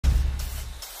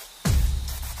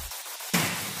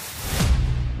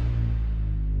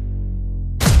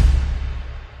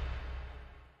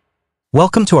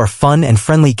Welcome to our fun and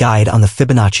friendly guide on the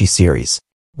Fibonacci series.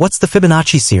 What's the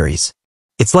Fibonacci series?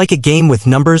 It's like a game with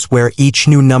numbers where each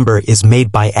new number is made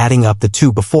by adding up the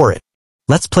two before it.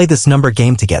 Let's play this number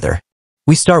game together.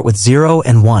 We start with 0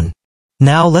 and 1.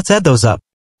 Now let's add those up.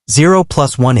 0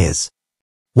 plus 1 is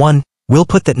 1. We'll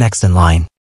put that next in line.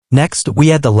 Next,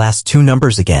 we add the last two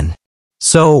numbers again.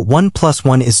 So 1 plus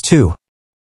 1 is 2.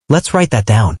 Let's write that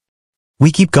down.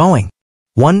 We keep going.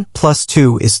 1 plus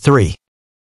 2 is 3.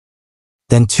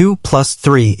 Then 2 plus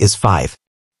 3 is 5.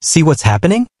 See what's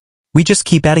happening? We just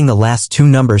keep adding the last two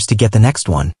numbers to get the next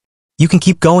one. You can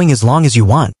keep going as long as you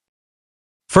want.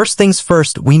 First things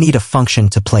first, we need a function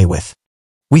to play with.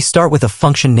 We start with a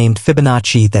function named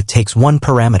Fibonacci that takes one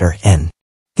parameter, n.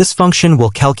 This function will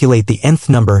calculate the nth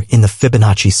number in the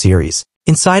Fibonacci series.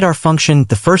 Inside our function,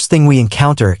 the first thing we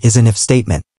encounter is an if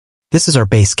statement. This is our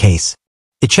base case.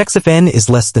 It checks if n is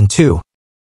less than 2.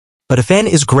 But if n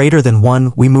is greater than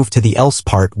 1, we move to the else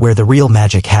part where the real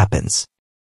magic happens.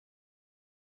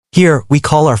 Here, we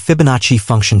call our Fibonacci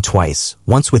function twice,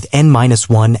 once with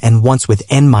n-1 and once with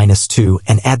n-2,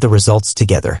 and add the results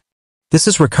together. This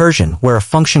is recursion, where a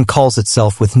function calls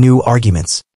itself with new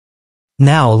arguments.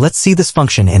 Now, let's see this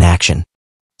function in action.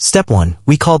 Step 1,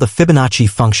 we call the Fibonacci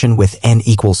function with n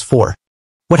equals 4.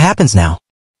 What happens now?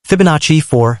 Fibonacci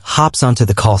 4 hops onto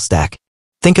the call stack.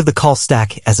 Think of the call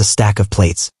stack as a stack of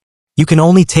plates. You can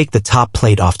only take the top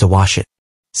plate off to wash it.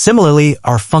 Similarly,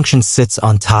 our function sits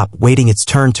on top, waiting its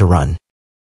turn to run.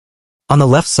 On the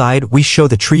left side, we show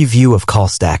the tree view of call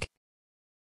stack.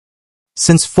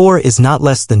 Since 4 is not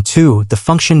less than 2, the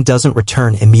function doesn't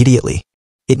return immediately.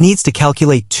 It needs to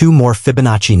calculate two more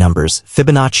Fibonacci numbers,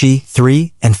 Fibonacci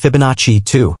 3 and Fibonacci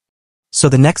 2. So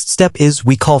the next step is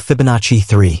we call Fibonacci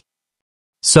 3.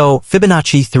 So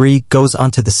Fibonacci 3 goes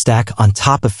onto the stack on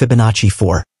top of Fibonacci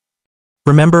 4.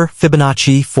 Remember,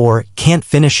 Fibonacci 4 can't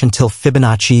finish until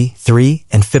Fibonacci 3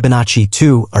 and Fibonacci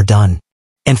 2 are done.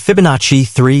 And Fibonacci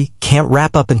 3 can't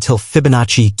wrap up until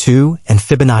Fibonacci 2 and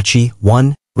Fibonacci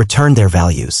 1 return their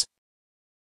values.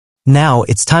 Now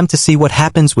it's time to see what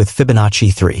happens with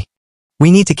Fibonacci 3.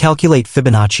 We need to calculate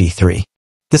Fibonacci 3.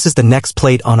 This is the next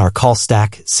plate on our call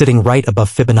stack, sitting right above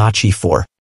Fibonacci 4.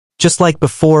 Just like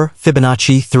before,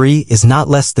 Fibonacci 3 is not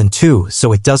less than 2,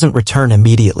 so it doesn't return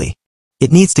immediately.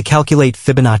 It needs to calculate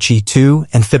Fibonacci 2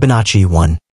 and Fibonacci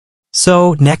 1.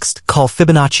 So, next, call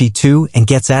Fibonacci 2 and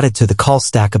gets added to the call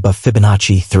stack above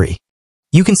Fibonacci 3.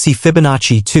 You can see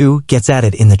Fibonacci 2 gets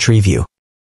added in the tree view.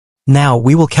 Now,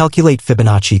 we will calculate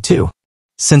Fibonacci 2.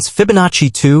 Since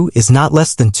Fibonacci 2 is not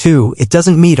less than 2, it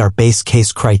doesn't meet our base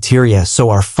case criteria, so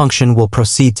our function will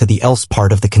proceed to the else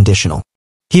part of the conditional.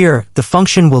 Here, the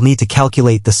function will need to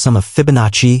calculate the sum of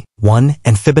Fibonacci 1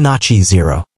 and Fibonacci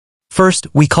 0. First,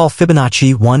 we call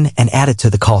Fibonacci 1 and add it to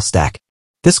the call stack.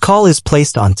 This call is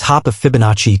placed on top of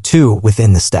Fibonacci 2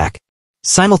 within the stack.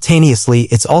 Simultaneously,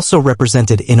 it's also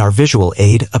represented in our visual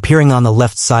aid, appearing on the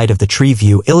left side of the tree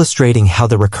view, illustrating how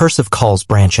the recursive calls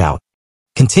branch out.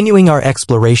 Continuing our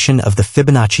exploration of the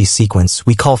Fibonacci sequence,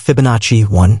 we call Fibonacci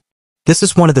 1. This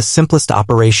is one of the simplest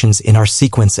operations in our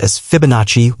sequence, as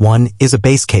Fibonacci 1 is a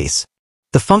base case.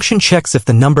 The function checks if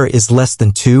the number is less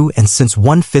than 2, and since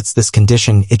 1 fits this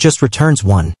condition, it just returns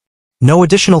 1. No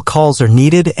additional calls are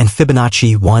needed, and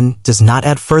Fibonacci 1 does not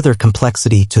add further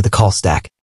complexity to the call stack.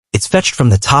 It's fetched from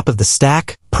the top of the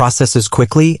stack, processes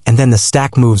quickly, and then the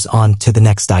stack moves on to the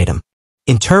next item.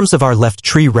 In terms of our left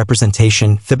tree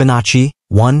representation, Fibonacci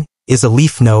 1 is a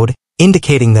leaf node,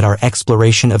 indicating that our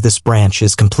exploration of this branch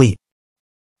is complete.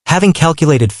 Having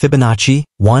calculated Fibonacci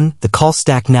 1, the call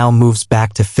stack now moves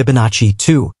back to Fibonacci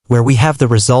 2, where we have the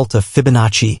result of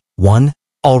Fibonacci 1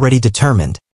 already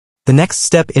determined. The next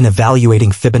step in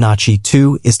evaluating Fibonacci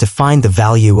 2 is to find the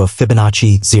value of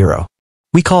Fibonacci 0.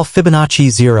 We call Fibonacci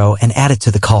 0 and add it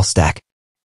to the call stack.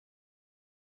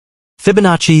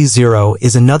 Fibonacci 0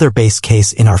 is another base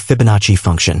case in our Fibonacci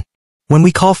function. When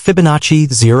we call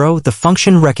Fibonacci 0, the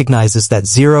function recognizes that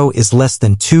 0 is less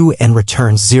than 2 and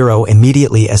returns 0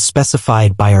 immediately as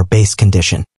specified by our base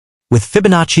condition. With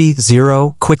Fibonacci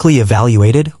 0 quickly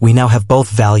evaluated, we now have both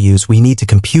values we need to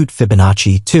compute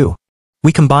Fibonacci 2.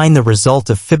 We combine the result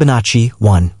of Fibonacci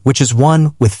 1, which is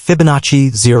 1, with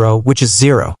Fibonacci 0, which is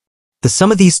 0. The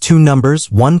sum of these two numbers,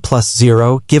 1 plus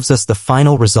 0, gives us the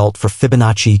final result for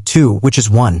Fibonacci 2, which is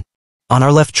 1. On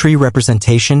our left tree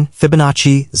representation,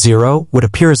 Fibonacci 0 would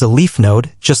appear as a leaf node,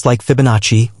 just like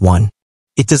Fibonacci 1.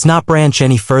 It does not branch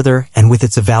any further, and with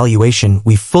its evaluation,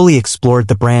 we fully explored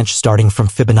the branch starting from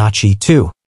Fibonacci 2.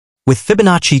 With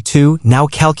Fibonacci 2 now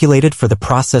calculated for the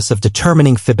process of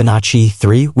determining Fibonacci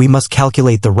 3, we must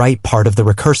calculate the right part of the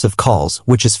recursive calls,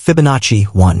 which is Fibonacci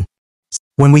 1.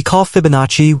 When we call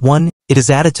Fibonacci 1, it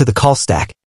is added to the call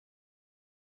stack.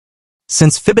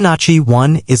 Since Fibonacci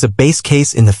 1 is a base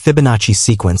case in the Fibonacci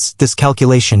sequence, this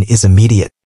calculation is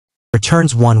immediate.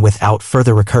 Returns 1 without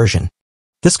further recursion.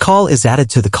 This call is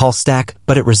added to the call stack,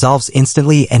 but it resolves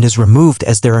instantly and is removed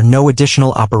as there are no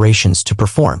additional operations to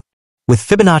perform. With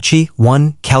Fibonacci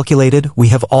 1 calculated, we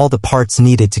have all the parts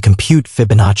needed to compute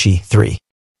Fibonacci 3.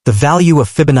 The value of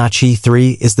Fibonacci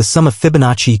 3 is the sum of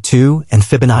Fibonacci 2 and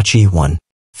Fibonacci 1.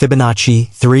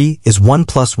 Fibonacci 3 is 1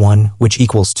 plus 1, which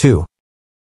equals 2.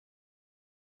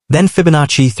 Then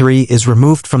Fibonacci 3 is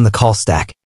removed from the call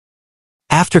stack.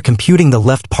 After computing the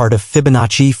left part of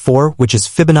Fibonacci 4, which is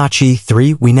Fibonacci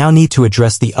 3, we now need to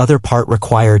address the other part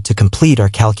required to complete our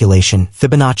calculation,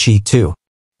 Fibonacci 2.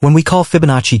 When we call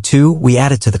Fibonacci 2, we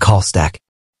add it to the call stack.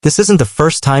 This isn't the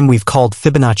first time we've called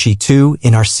Fibonacci 2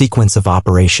 in our sequence of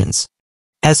operations.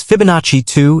 As Fibonacci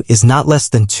 2 is not less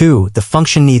than 2, the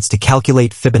function needs to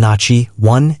calculate Fibonacci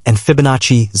 1 and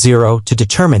Fibonacci 0 to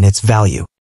determine its value.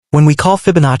 When we call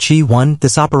Fibonacci 1,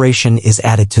 this operation is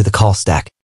added to the call stack.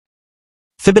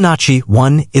 Fibonacci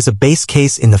 1 is a base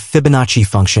case in the Fibonacci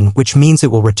function, which means it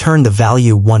will return the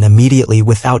value 1 immediately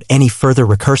without any further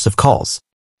recursive calls.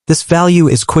 This value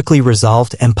is quickly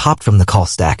resolved and popped from the call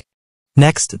stack.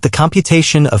 Next, the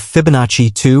computation of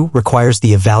Fibonacci 2 requires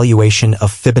the evaluation of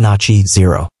Fibonacci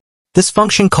 0. This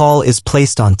function call is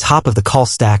placed on top of the call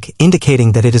stack,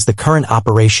 indicating that it is the current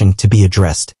operation to be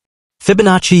addressed.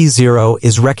 Fibonacci 0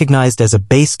 is recognized as a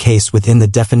base case within the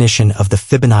definition of the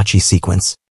Fibonacci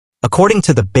sequence. According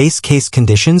to the base case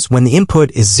conditions, when the input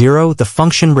is 0, the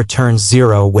function returns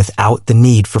 0 without the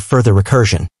need for further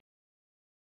recursion.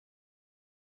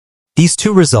 These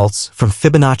two results from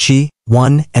Fibonacci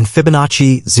 1 and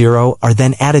Fibonacci 0 are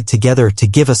then added together to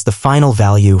give us the final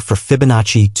value for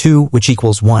Fibonacci 2, which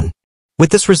equals 1. With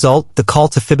this result, the call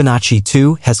to Fibonacci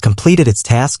 2 has completed its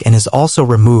task and is also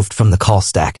removed from the call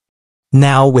stack.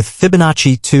 Now, with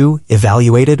Fibonacci 2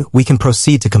 evaluated, we can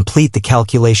proceed to complete the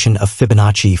calculation of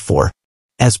Fibonacci 4.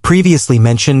 As previously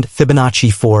mentioned,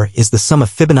 Fibonacci 4 is the sum of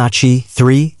Fibonacci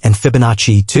 3 and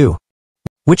Fibonacci 2,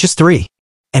 which is 3.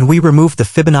 And we remove the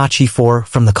Fibonacci 4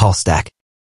 from the call stack.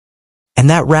 And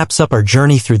that wraps up our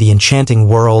journey through the enchanting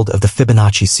world of the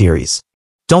Fibonacci series.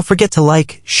 Don't forget to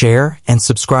like, share, and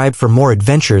subscribe for more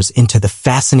adventures into the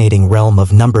fascinating realm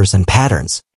of numbers and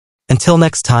patterns. Until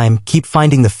next time, keep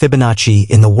finding the Fibonacci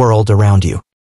in the world around you.